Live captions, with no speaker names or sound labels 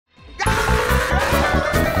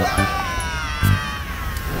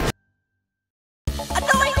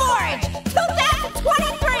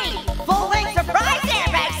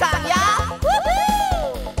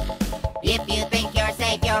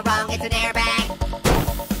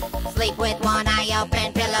Sleep with one eye open,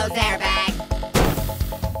 pillows airbag.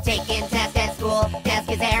 Taking test at school, desk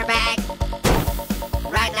is airbag.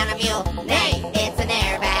 Riding on a mule, nay, it's an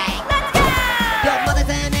airbag. Let's go! Your mother's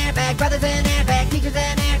an airbag, brother's an airbag, teacher's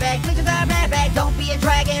an airbag, teachers are airbag. Don't be a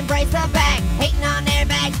drag, embrace the bag. Hating on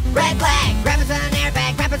airbags, red flag. Grandma's an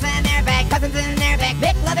airbag, grandpa's an airbag, cousin's an airbag,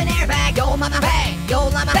 big loving airbag. Yo mama bag, yo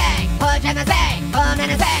llama bag, pajamas bag,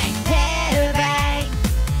 bananas bag. Airbag,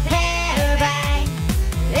 airbag,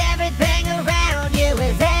 everything around you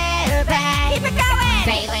is airbag. Keep it going!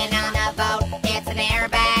 Sailing on a boat, it's an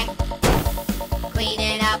airbag.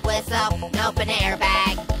 Cleaning up with soap, nope, an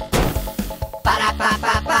airbag.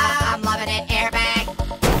 Ba-da-ba-ba-ba, I'm loving it, airbag.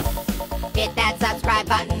 Hit that subscribe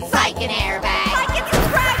button, like an airbag. Like and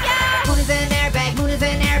subscribe, yeah! Moon is an airbag, moon is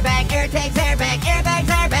an airbag, air takes airbag, airbag's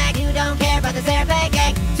airbag. You don't care about this airbag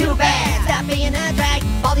egg, too bad. Stop being a drag.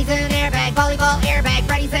 Baldy's an airbag, volleyball airbag,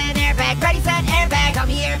 Freddy's an airbag, Freddy's an airbag.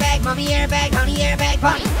 Tommy airbag, mommy airbag, honey airbag,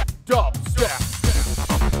 bunny. Dubstep.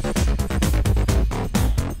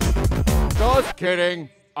 Just kidding.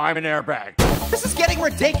 I'm an airbag. This is getting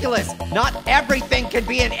ridiculous. Not everything can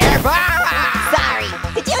be an airbag. Sorry,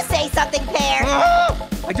 did you say something, Pear?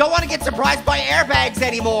 I don't want to get surprised by airbags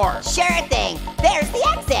anymore. Sure thing. There's the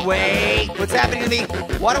exit. Wait, what's happening to me?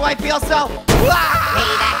 Why do I feel so? Hey,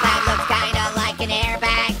 that cloud looks kinda like an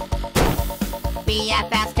airbag.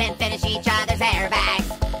 BFFs can finish each other's airbags.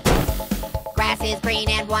 Grass is green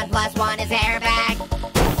and 1 + 1 is airbag.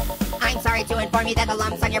 I'm sorry to inform you that the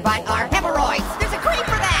lumps on your butt are hemorrhoids. There's a cream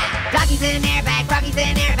for that. Doggy's an airbag, Froggy's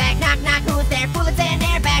an airbag. Knock, knock, who's there? Fool, it's an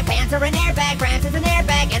airbag. Pants are an airbag, France is an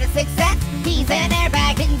airbag. And a 6th sense, he's an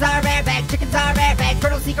airbag. Kittens are airbag, chickens are airbag.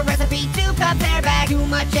 Turtle's secret recipe, 2 cups airbag. Too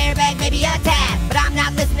much airbag, maybe a tad. But I'm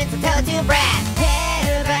not listening, so tell it to Brad.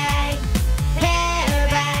 Airbag,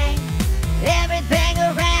 airbag. Everything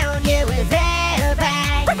around you is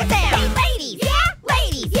airbag. Break it down. Hey, ladies. Yeah?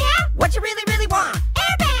 Ladies. Yeah? What you really, really want?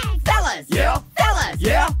 Airbag. Fellas. Yeah? Fellas.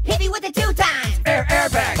 Yeah? Hit me with it 2 times.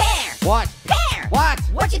 Airbag. Pear. What? Pear. What?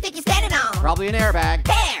 What you think you're standing on? Probably an airbag.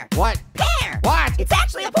 Pear. What? Pear. What? It's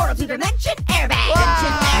actually a portal to dimension airbag.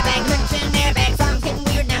 Wow. Dimension airbag. Song's getting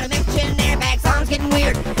weird now. Dimension airbag. Song's getting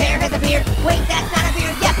weird. Pear has a beard. Wait, that's not a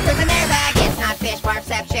beard. Yep, there's an airbag. It's not fish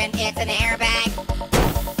barfception. It's an airbag.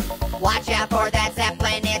 Watch out for that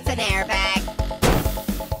zeppelin. It's an airbag.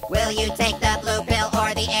 Will you take the blue pill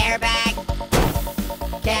or the airbag?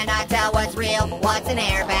 Cannot tell what's real. What's an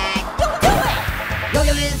airbag? Do it!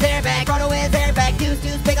 Yo-yo is airbag. Proto is airbag.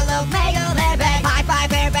 Deuce, Bigelow, Mega airbag. High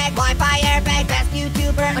five airbag. Wi-Fi airbag. Best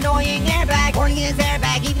YouTuber. Annoying airbag. Morning is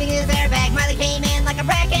airbag. Evening is airbag. Miley came in like a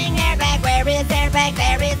wrecking airbag. Where is airbag?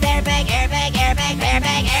 There is airbag. Airbag, airbag,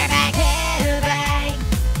 airbag, airbag. Airbag,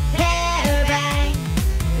 airbag.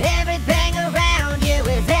 Everything around you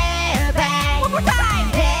is airbag. One more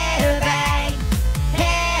time. Airbag,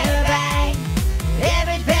 airbag.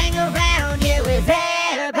 Everything around you is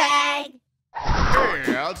airbag.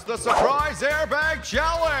 It's the Surprise Airbag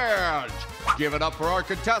Challenge. Give it up for our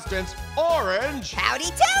contestants, Orange Howdy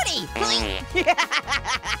toody.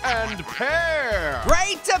 and Pear.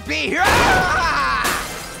 Great to be here.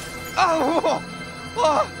 Oh,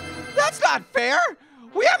 that's not fair.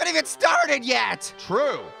 We haven't even started yet.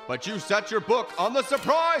 True, but you set your book on the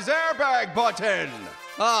Surprise Airbag button.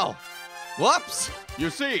 Oh, whoops. You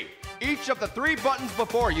see, each of the 3 buttons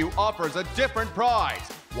before you offers a different prize.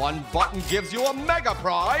 1 button gives you a mega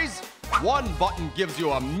prize, 1 button gives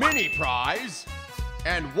you a mini prize,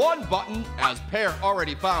 and 1 button, as Pear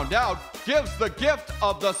already found out, gives the gift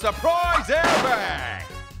of the Surprise Airbag.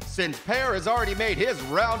 Since Pear has already made his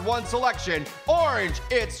round 1 selection, Orange,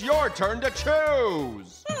 it's your turn to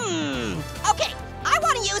choose. Okay, I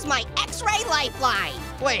want to use my X-ray lifeline.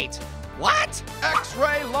 Wait, what?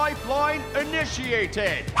 X-ray Lifeline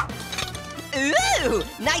initiated. Ooh,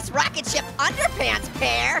 nice rocket ship underpants,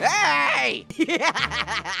 Pear. Hey!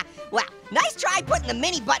 Well, nice try putting the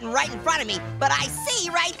mini button right in front of me, but I see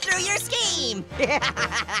right through your scheme.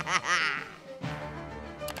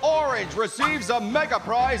 Orange receives a mega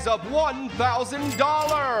prize of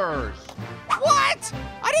 $1,000. What?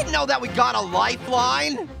 I didn't know that we got a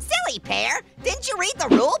lifeline. Silly Pear, didn't you read the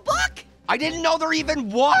rule book? I didn't know there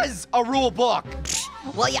even was a rule book.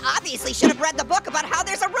 Well, you obviously should have read the book about how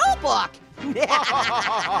there's a rule book.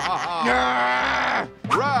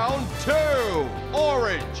 Round 2.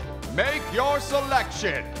 Orange, make your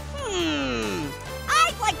selection.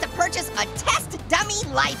 I'd like to purchase a test dummy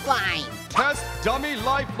lifeline. Test dummy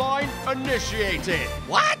lifeline initiated.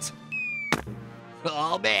 What?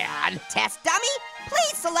 Oh, man. Test dummy,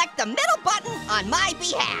 please select the middle button on my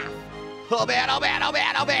behalf. Oh man, oh man, oh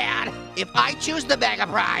man, oh man! If I choose the mega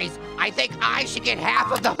prize, I think I should get half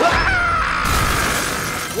of the.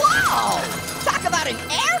 Whoa! Talk about an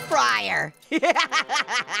air fryer!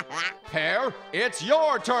 Pear, it's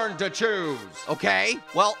your turn to choose. Okay,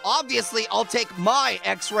 well, obviously I'll take my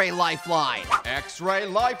X-ray lifeline. X-ray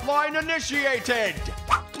lifeline initiated.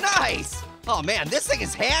 Nice! Oh man, this thing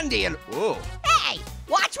is handy and. Ooh. Hey!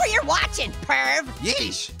 Watch where you're watching, perv!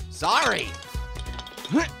 Yeesh, sorry.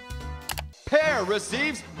 Pear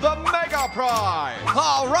receives the mega prize.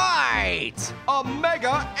 All right! A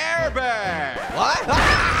mega airbag. What?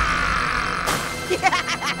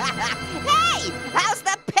 Hey! How's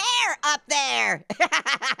the pear up there?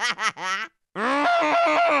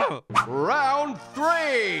 Round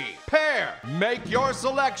 3. Pear, make your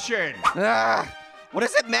selection. What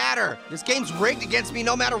does it matter? This game's rigged against me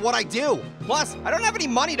no matter what I do. Plus, I don't have any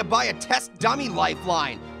money to buy a test dummy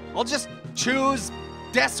lifeline. I'll just choose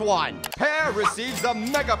this one. Pear receives a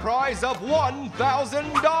mega prize of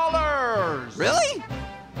 $1,000. Really?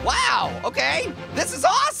 Wow, okay. This is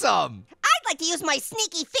awesome. I'd like to use my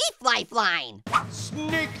sneaky thief lifeline.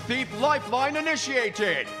 Sneak thief lifeline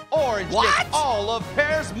initiated. Orange What? gets all of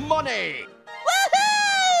Pear's money.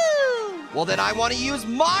 Woohoo! Well, then I want to use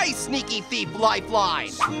my sneaky thief lifeline.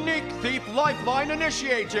 Sneak thief lifeline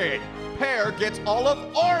initiated. Pear gets all of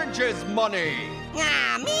Orange's money.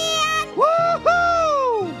 Ah, man! Woohoo!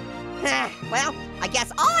 Well, I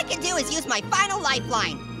guess all I can do is use my final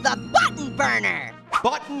lifeline, the button burner.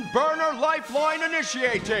 Button burner lifeline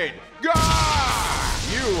initiated. Gah!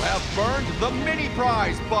 You have burned the mini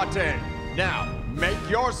prize button. Now, make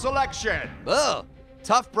your selection. Ugh,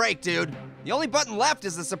 tough break, dude. The only button left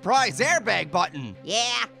is the surprise airbag button.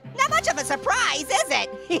 Yeah, not much of a surprise, is it?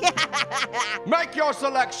 Make your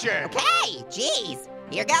selection. Okay, geez,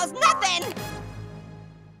 here goes nothing.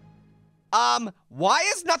 Why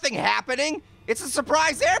is nothing happening? It's a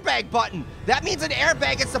surprise airbag button. That means an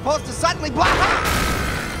airbag is supposed to suddenly block.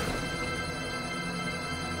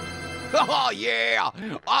 Oh yeah,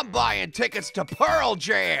 I'm buying tickets to Pearl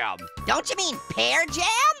Jam. Don't you mean pear jam?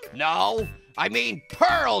 No, I mean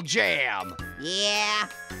Pearl Jam. Yeah,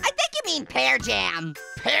 I think you mean pear jam.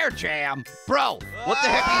 Pear Jam? Bro, what the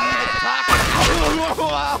heck are you even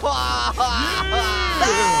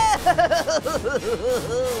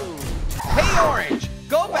talking? Hey, Orange,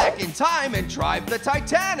 go back in time and drive the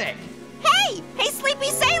Titanic. Hey,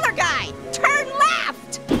 sleepy sailor guy, turn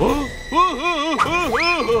left.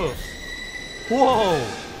 Whoa,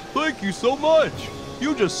 thank you so much.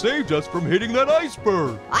 You just saved us from hitting that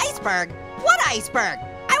iceberg. Iceberg? What iceberg?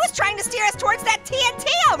 I was trying to steer us towards that TNT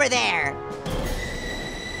over there.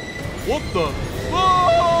 What the?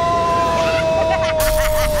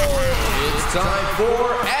 It's time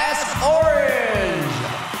for Ask Orange.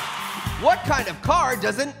 What kind of car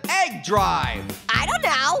does an egg drive? I don't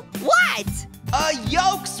know. What? A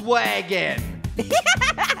Yolkswagen.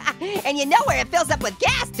 And you know where it fills up with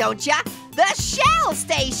gas, don't ya? The Shell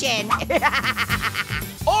Station.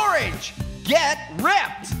 Orange, get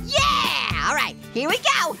ripped. Yeah! All right, here we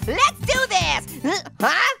go. Let's do this.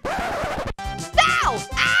 Huh? No!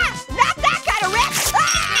 Ah! Not that kind of rip!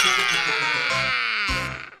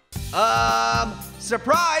 Ah!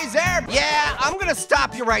 Surprise air. Yeah, I'm gonna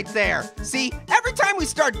stop you right there. See, every time we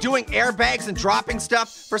start doing airbags and dropping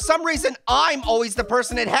stuff, for some reason, I'm always the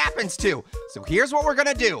person it happens to. So here's what we're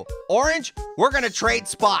gonna do. Orange, we're gonna trade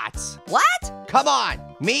spots. What? Come on,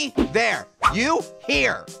 me there, you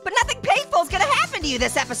here. But nothing painful is gonna happen to you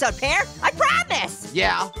this episode, Pear. I promise.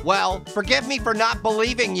 Yeah, well, forgive me for not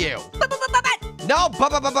believing you. But. No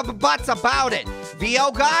buts about it.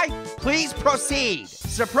 VO guy, please proceed.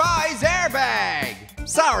 Surprise airbag.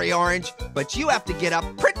 Sorry, Orange, but you have to get up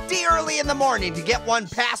pretty early in the morning to get one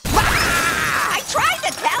past. I tried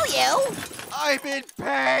to tell you. I'm in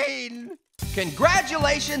pain.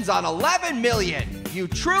 Congratulations on 11 million. You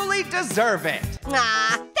truly deserve it.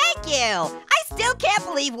 Aw, thank you. I still can't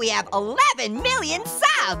believe we have 11 million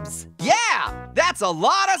subs. Yeah, that's a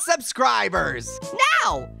lot of subscribers.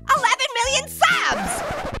 No, 11 million subs.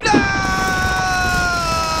 No!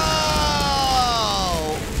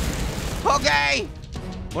 Okay,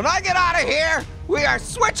 when I get out of here, we are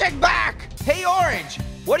switching back. Hey, Orange,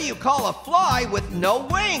 what do you call a fly with no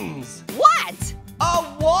wings? What?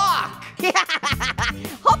 A walk.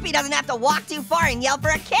 Hope he doesn't have to walk too far and yell for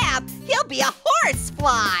a cab. He'll be a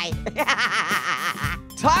horsefly.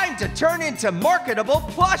 Time to turn into marketable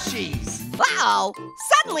plushies. Uh-oh,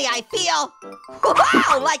 suddenly I feel,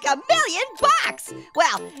 wow, like $1,000,000.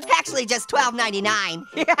 Well, actually just $12.99.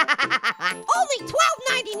 Only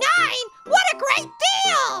 $12.99? What a great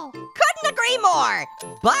deal! Couldn't agree more.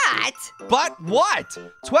 But what?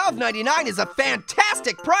 $12.99 is a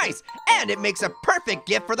fantastic price, and it makes a perfect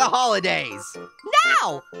gift for the holidays.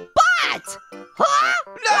 No, but, huh?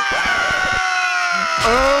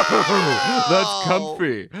 Oh, that's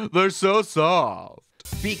comfy. They're so soft.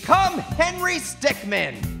 Become Henry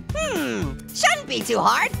Stickmin. Shouldn't be too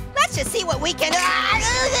hard. Let's just see what we can.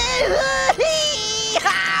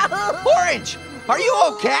 Orange, are you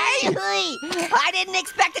okay? I didn't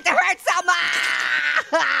expect it to hurt so much.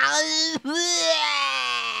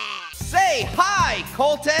 Say hi,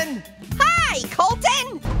 Colton. Hi,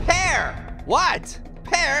 Colton. Pear. What?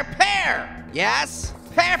 Pear. Yes?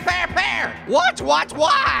 Pear. What?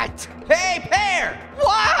 Hey, Pear.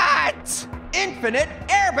 What? Infinite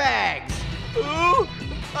airbags. Ooh,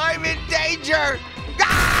 I'm in danger.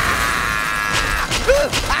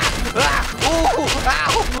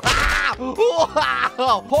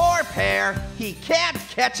 Poor Pear, he can't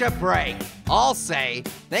catch a break. I'll say,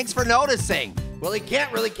 thanks for noticing. Well, he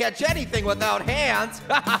can't really catch anything without hands.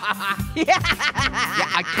 Yeah,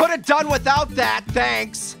 I could have done without that,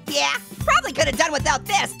 thanks. Yeah, probably could have done without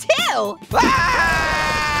this, too.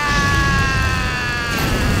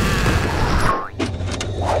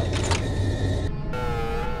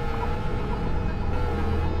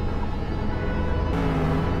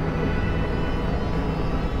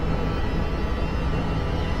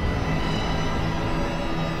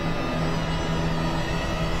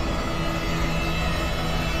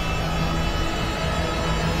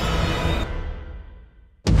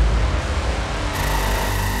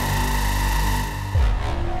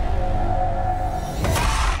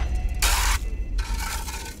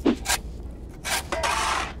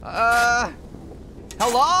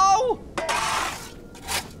 Hello?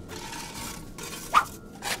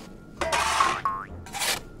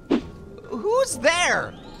 Who's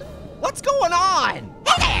there? What's going on?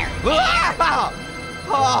 Hey there!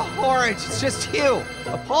 Oh, Orange, it's just you.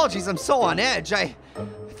 Apologies, I'm so on edge. I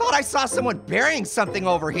thought I saw someone burying something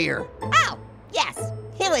over here. Oh, yes,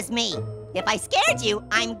 it was me. If I scared you,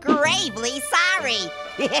 I'm gravely sorry.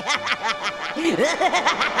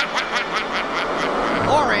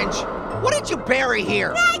 Orange, what did you bury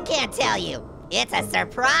here? I can't tell you. It's a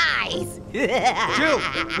surprise.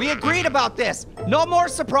 Dude, we agreed about this. No more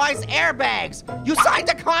surprise airbags. You signed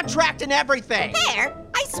a contract and everything. There,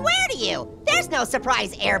 I swear to you, there's no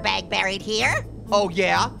surprise airbag buried here. Oh,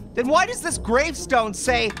 yeah? Then why does this gravestone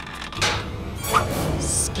say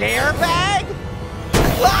Scarebag?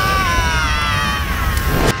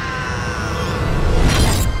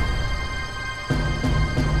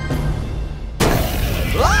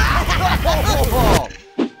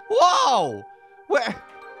 Whoa!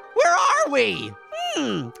 Where are we?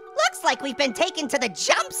 Looks like we've been taken to the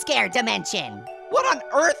jump scare dimension. What on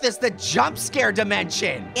earth is the jump scare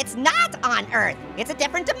dimension? It's not on Earth. It's a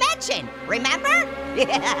different dimension. Remember?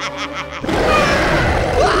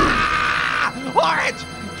 Orange,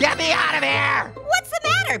 get me out of here! What's the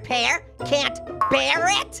matter, Pear? Can't bear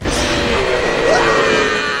it?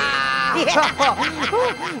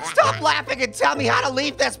 Stop laughing and tell me how to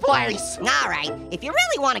leave this place! All right, if you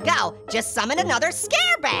really want to go, just summon another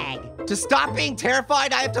Scarebag. To stop being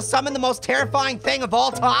terrified, I have to summon the most terrifying thing of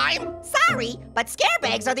all time? Sorry, but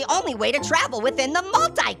Scarebags are the only way to travel within the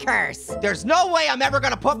multi-curse. There's no way I'm ever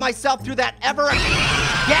gonna put myself through that ever again.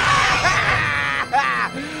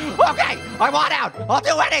 Okay, I want out. I'll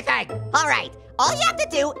do anything. All right, all you have to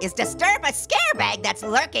do is disturb a Scarebag that's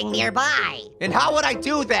lurking nearby. And how would I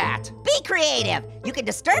do that? Be creative. You can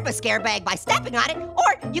disturb a Scarebag by stepping on it,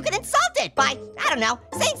 or you can insult it by, I don't know,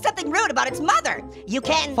 saying something rude about its mother. You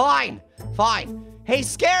can... Fine. Hey,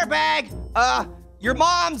 Scarebag, your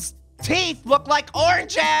mom's teeth look like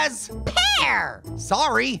oranges. Pear!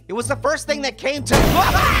 Sorry, it was the first thing that came to...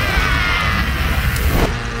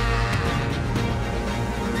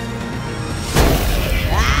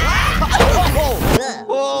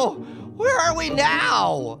 Whoa, where are we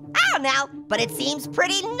now? I don't know, but it seems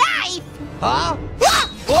pretty nice. Huh?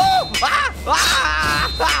 Whoa!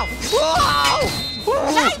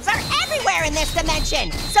 Knives are everywhere in this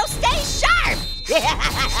dimension, so stay sharp.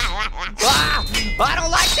 I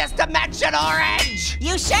don't like this dimension, Orange.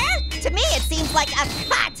 You sure? To me, it seems like a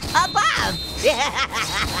cut above.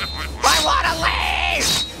 I want to leave.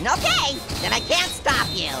 Okay, then I can't stop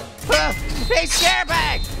you. Hey,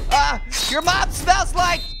 Scarebag, your mom smells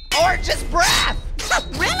like Orange's breath.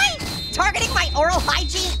 Really? Targeting my oral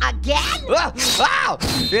hygiene again? Wow!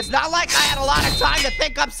 It's not like I had a lot of time to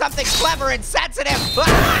think up something clever and sensitive.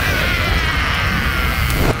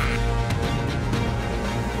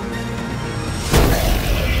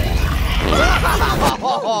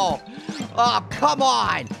 Oh, come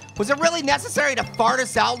on! Was it really necessary to fart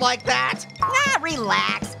us out like that? Nah,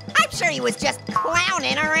 relax. I'm sure he was just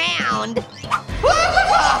clowning around.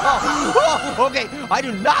 Okay, I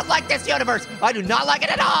do not like this universe. I do not like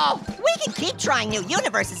it at all. We can keep trying new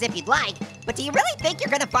universes if you'd like, but do you really think you're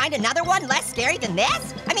gonna find another one less scary than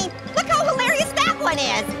this? I mean, look how hilarious that one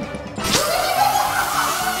is.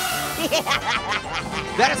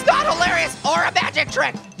 That is not hilarious or a magic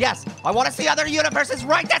trick. Yes, I want to see other universes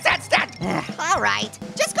right this instant. All right,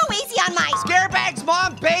 just go easy on my... Scarebag's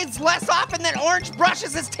mom bathes less often than Orange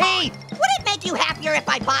brushes his teeth. Would it make you happier if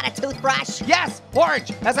I bought a toothbrush? Yes,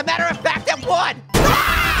 Orange. As a matter of fact, it would.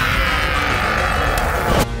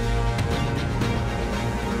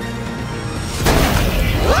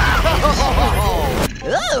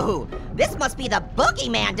 Ooh, this must be the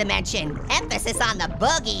boogeyman dimension. Emphasis on the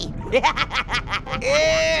boogie.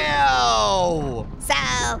 Ew. So,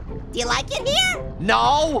 do you like it here?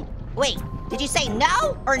 No. Wait, did you say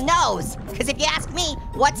no or nose? Because if you ask me,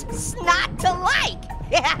 what's snot to like?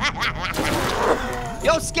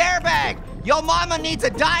 Yo, Scarebag, yo mama needs a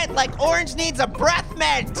diet like Orange needs a breath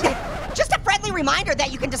mint. Just a friendly reminder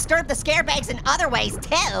that you can disturb the Scarebags in other ways,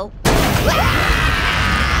 too.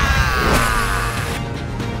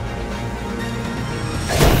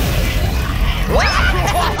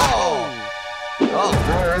 Oh,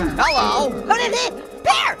 hello.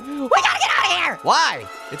 Bear, we gotta get out of here. Why?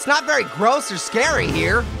 It's not very gross or scary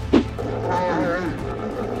here. Ah!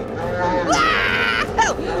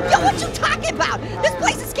 Yo, what you talking about? This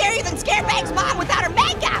place is scarier than Scarebag's mom without her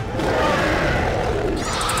makeup.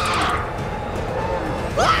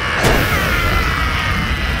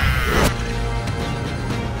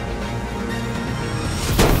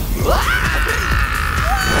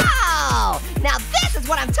 Wow! Now this is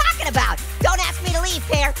what I'm talking about. Don't ask me to leave,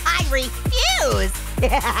 Pear. I refuse.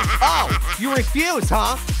 Oh, you refuse,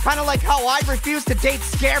 huh? Kind of like how I refused to date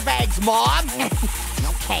Scarebag's mom?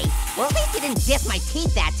 Okay, well at least you didn't diss my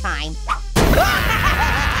teeth that time.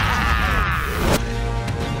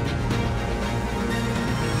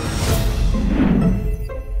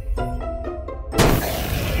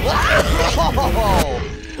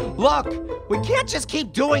 Look, we can't just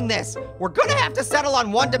keep doing this. We're gonna have to settle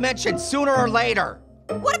on one dimension sooner or later.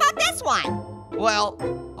 What about this one? Well,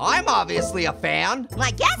 I'm obviously a fan. I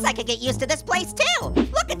guess I could get used to this place too.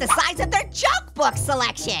 Look at the size of their joke book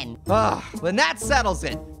selection. Then that settles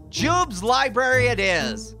it. Jube's library it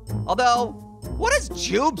is. Although, what does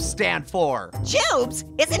Jube stand for? Jubes?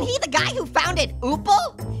 Isn't he the guy who founded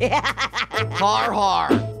Oople? Har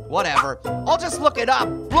har. Whatever. I'll just look it up.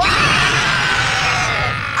 Oh,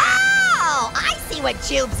 I see what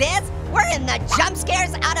Jubes is. We're in the jump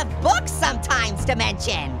scares out of books sometimes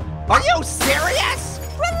dimension. Are you serious?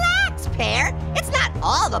 Relax, Pear. It's not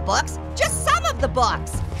all the books, just some of the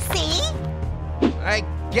books. See? I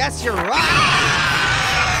guess you're right.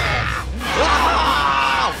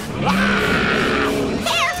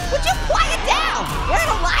 Pear, would you quiet down? We're in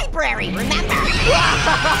a library, remember?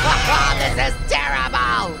 This is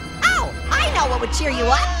terrible. Oh, I know what would cheer you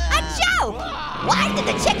up. A joke. Why did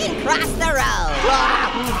the chicken cross the road?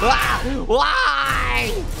 Why?